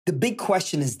The big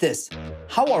question is this: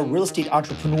 how are real estate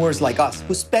entrepreneurs like us,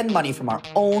 who spend money from our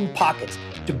own pockets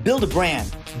to build a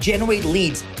brand, generate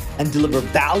leads, and deliver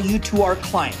value to our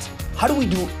clients, how do we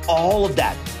do all of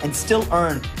that and still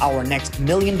earn our next $1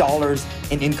 million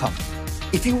in income?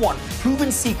 If you want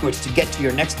proven secrets to get to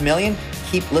your next million,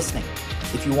 keep listening.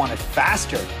 If you want it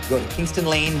faster, go to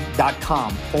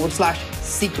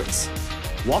kingstonlane.com/secrets.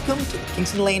 Welcome to the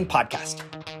Kingston Lane Podcast.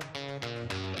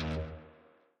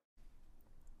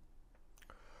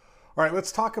 All right,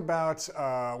 let's talk about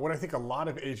what I think a lot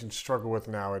of agents struggle with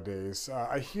nowadays.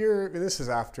 I hear, and this is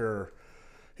after,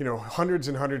 hundreds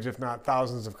and hundreds, if not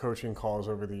thousands of coaching calls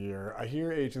over the year. I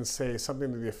hear agents say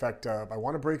something to the effect of, I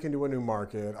want to break into a new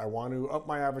market. I want to up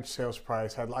my average sales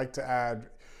price. I'd like to add,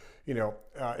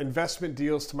 investment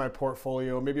deals to my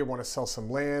portfolio. Maybe I want to sell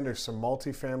some land or some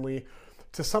multifamily.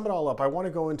 To sum it all up, I want to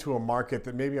go into a market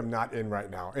that maybe I'm not in right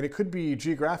now. And it could be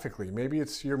geographically. Maybe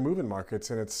it's your moving markets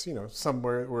and it's,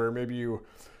 somewhere where maybe you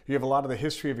have a lot of the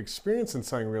history of experience in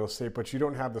selling real estate, but you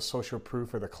don't have the social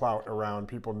proof or the clout around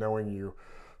people knowing you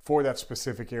for that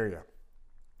specific area.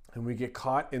 And we get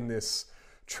caught in this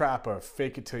trap of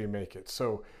fake it till you make it.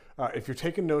 So if you're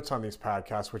taking notes on these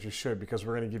podcasts, which you should, because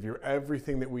we're going to give you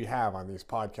everything that we have on these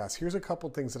podcasts, here's a couple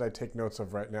things that I take notes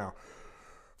of right now.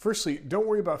 Firstly, don't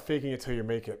worry about faking it till you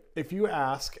make it. If you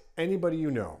ask anybody you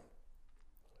know,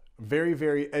 very,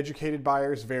 very educated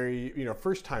buyers, very,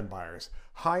 first-time buyers,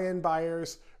 high-end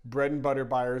buyers, bread and butter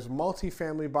buyers,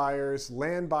 multifamily buyers,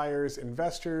 land buyers,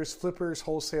 investors, flippers,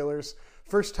 wholesalers,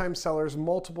 first-time sellers,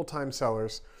 multiple-time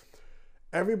sellers,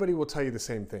 everybody will tell you the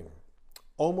same thing.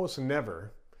 Almost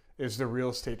never is the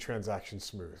real estate transaction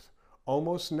smooth.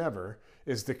 Almost never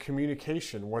is the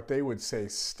communication what they would say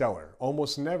stellar.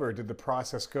 Almost never did the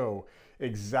process go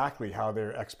exactly how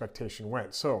their expectation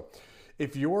went. So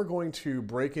if you're going to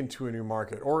break into a new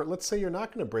market, or let's say you're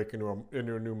not going to break into a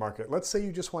new market, let's say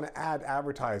you just want to add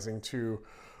advertising to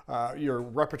your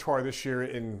repertoire this year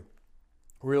in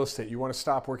real estate. You want to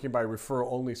stop working by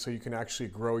referral only so you can actually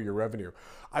grow your revenue.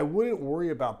 I wouldn't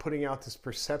worry about putting out this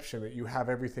perception that you have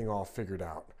everything all figured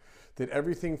out, that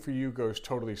everything for you goes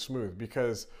totally smooth.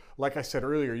 Because like I said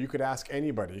earlier, you could ask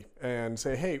anybody and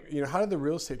say, hey, how did the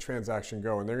real estate transaction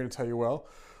go? And they're going to tell you, well,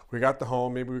 we got the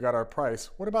home, maybe we got our price.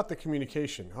 What about the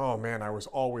communication? Oh man, I was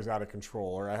always out of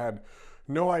control, or I had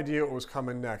no idea what was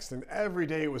coming next. And every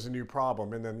day it was a new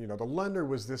problem. And then, the lender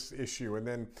was this issue. And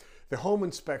then the home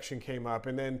inspection came up.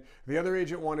 And then the other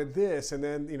agent wanted this. And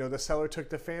then, the seller took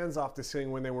the fans off the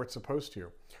ceiling when they weren't supposed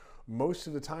to. Most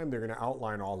of the time, they're going to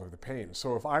outline all of the pain.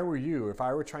 So if I were you, if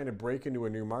I were trying to break into a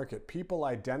new market, people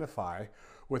identify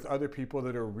with other people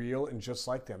that are real and just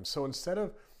like them. So instead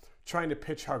of trying to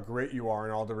pitch how great you are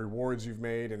and all the rewards you've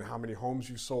made and how many homes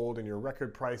you sold and your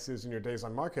record prices and your days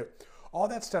on market, all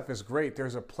that stuff is great.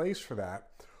 There's a place for that.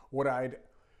 What I'd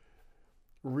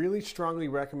really strongly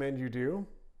recommend you do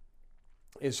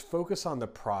is focus on the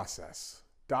process.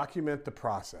 Document the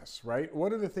process, right?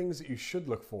 What are the things that you should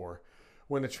look for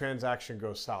when the transaction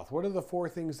goes south? What are the 4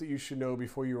 things that you should know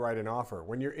before you write an offer?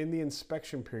 When you're in the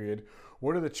inspection period,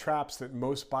 what are the traps that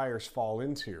most buyers fall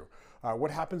into?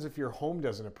 What happens if your home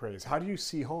doesn't appraise? How do you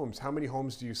see homes? How many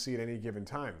homes do you see at any given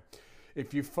time?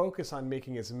 If you focus on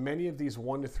making as many of these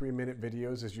 1 to 3 minute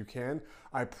videos as you can,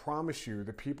 I promise you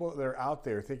the people that are out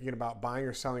there thinking about buying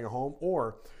or selling a home,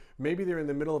 or maybe they're in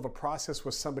the middle of a process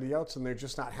with somebody else and they're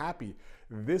just not happy,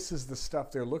 this is the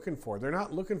stuff they're looking for. They're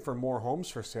not looking for more homes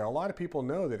for sale. A lot of people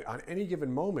know that on any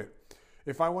given moment,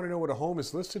 if I want to know what a home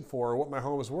is listed for or what my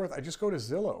home is worth, I just go to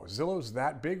Zillow. Zillow's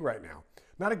that big right now.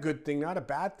 Not a good thing, not a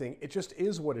bad thing. It just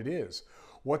is what it is.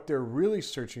 What they're really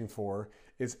searching for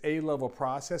is A-level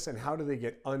process and how do they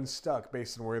get unstuck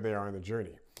based on where they are on the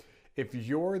journey. If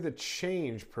you're the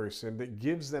change person that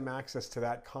gives them access to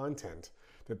that content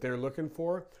that they're looking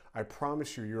for, I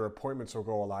promise you your appointments will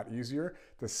go a lot easier.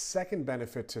 The second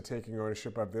benefit to taking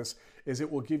ownership of this is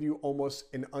it will give you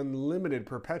almost an unlimited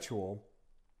perpetual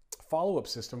follow-up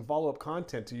system, follow-up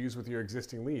content to use with your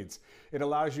existing leads. It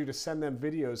allows you to send them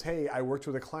videos. Hey, I worked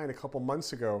with a client a couple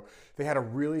months ago. They had a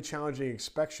really challenging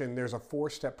inspection. There's a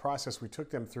 4-step process we took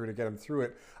them through to get them through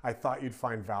it. I thought you'd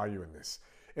find value in this.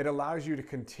 It allows you to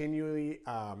continually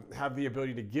have the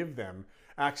ability to give them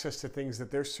access to things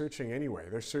that they're searching anyway.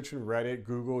 They're searching Reddit,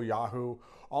 Google, Yahoo,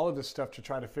 all of this stuff to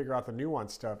try to figure out the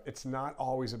nuanced stuff. It's not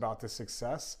always about the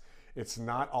success. It's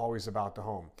not always about the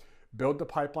home. Build the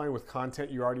pipeline with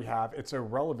content you already have. It's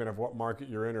irrelevant of what market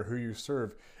you're in or who you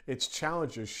serve. It's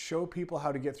challenges. Show people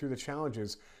how to get through the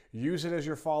challenges. Use it as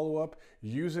your follow-up.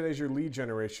 Use it as your lead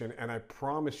generation. And I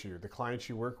promise you, the clients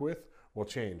you work with will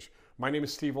change. My name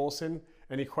is Steve Olson.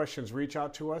 Any questions, reach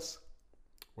out to us.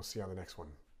 We'll see you on the next one.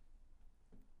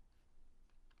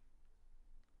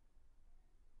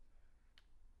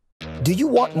 Do you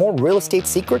want more real estate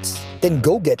secrets? Then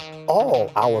go get all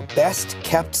our best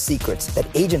kept secrets that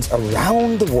agents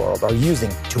around the world are using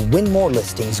to win more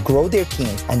listings, grow their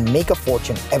teams, and make a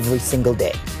fortune every single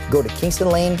day. Go to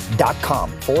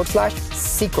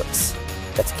kingstonlane.com/secrets.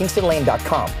 That's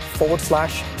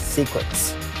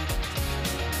kingstonlane.com/secrets.